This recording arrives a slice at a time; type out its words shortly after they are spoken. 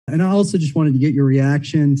And I also just wanted to get your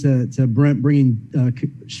reaction to Brent bringing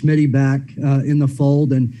Schmidt back in the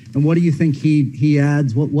fold. And what do you think he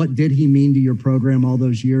adds? What did he mean to your program all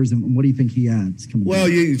those years? And what do you think he adds? Well,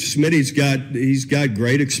 Schmidt's got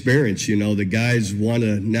great experience. You know, the guy's won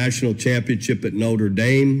a national championship at Notre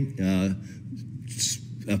Dame,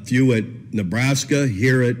 a few at Nebraska,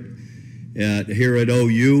 here at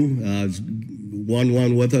OU, won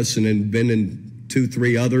one with us, and then been in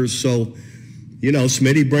 2-3 others. So, you know,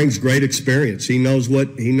 Smitty brings great experience. He knows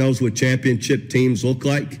what championship teams look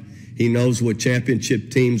like. He knows what championship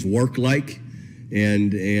teams work like,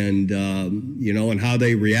 and you know, and how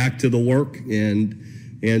they react to the work.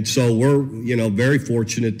 And so we're, you know, very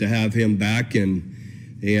fortunate to have him back. And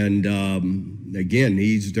again,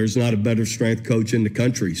 there's not a better strength coach in the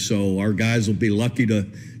country. So our guys will be lucky to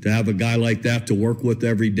have a guy like that to work with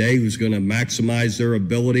every day, who's going to maximize their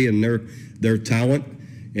ability and their talent.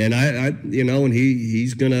 And you know, and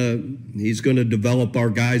he's gonna develop our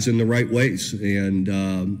guys in the right ways, and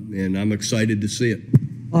I'm excited to see it.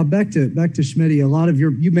 Back to Schmidt.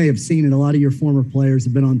 You may have seen it. A lot of your former players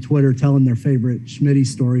have been on Twitter telling their favorite Schmidt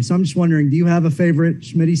story. So I'm just wondering, do you have a favorite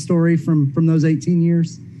Schmidt story from those 18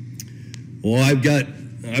 years? Well, I've got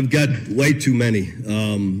way too many,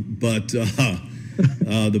 but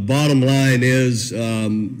the bottom line is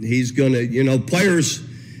he's gonna, you know, players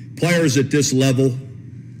at this level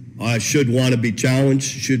should want to be challenged,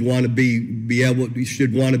 should want to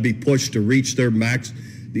be pushed to reach their max,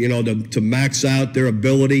 you know, to max out their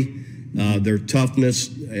ability, their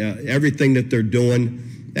toughness, everything that they're doing.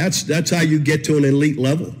 That's how you get to an elite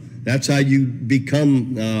level. That's how you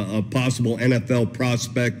become a possible NFL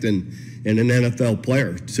prospect and an NFL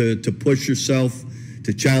player, to push yourself,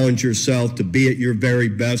 to challenge yourself, to be at your very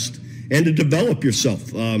best, and to develop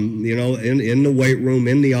yourself, you know, in the weight room,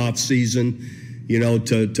 in the off season, you know,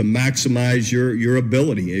 to maximize your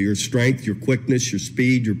ability, your strength, your quickness, your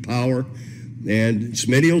speed, your power. And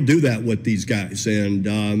Smitty will do that with these guys. And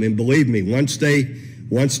believe me, once they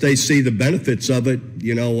see the benefits of it,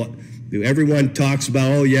 you know, everyone talks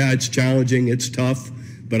about, oh yeah, it's challenging, it's tough,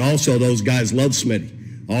 but also those guys love Smitty.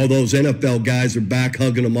 All those NFL guys are back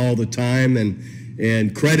hugging him all the time,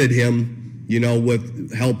 and credit him, you know,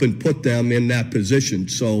 with helping put them in that position.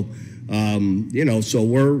 So, you know,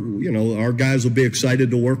 our guys will be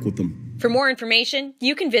excited to work with them. For more information,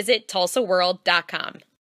 you can visit TulsaWorld.com.